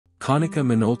Konica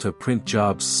Minolta print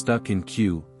jobs stuck in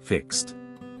queue, fixed.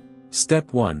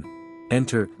 Step 1.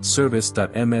 Enter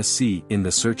service.msc in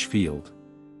the search field.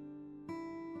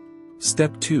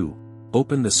 Step 2.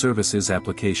 Open the services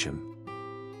application.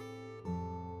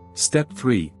 Step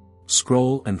 3.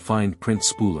 Scroll and find print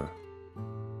spooler.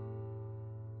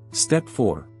 Step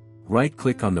 4.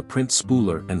 Right-click on the print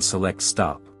spooler and select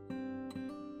Stop.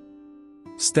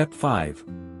 Step 5.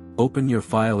 Open your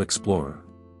File Explorer.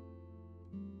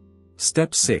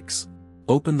 Step 6.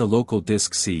 Open the local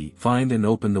disk C. Find and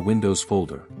open the Windows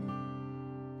folder.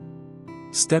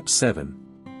 Step 7.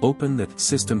 Open the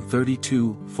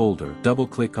System32 folder.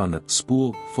 Double-click on the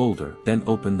Spool folder, then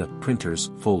open the Printers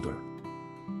folder.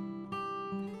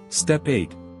 Step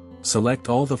 8. Select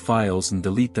all the files and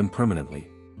delete them permanently.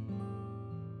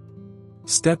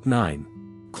 Step 9.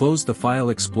 Close the File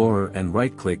Explorer and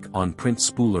right-click on Print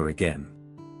Spooler again.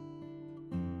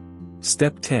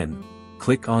 Step 10.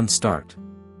 Click on Start.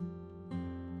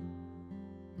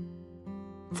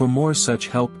 For more such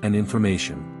help and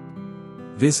information,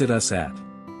 visit us at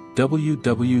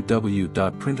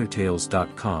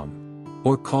www.printertales.com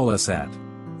or call us at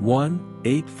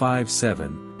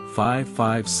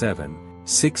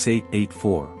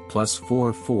 1-857-557-6884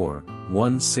 +44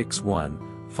 161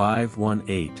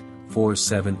 518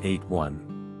 4781.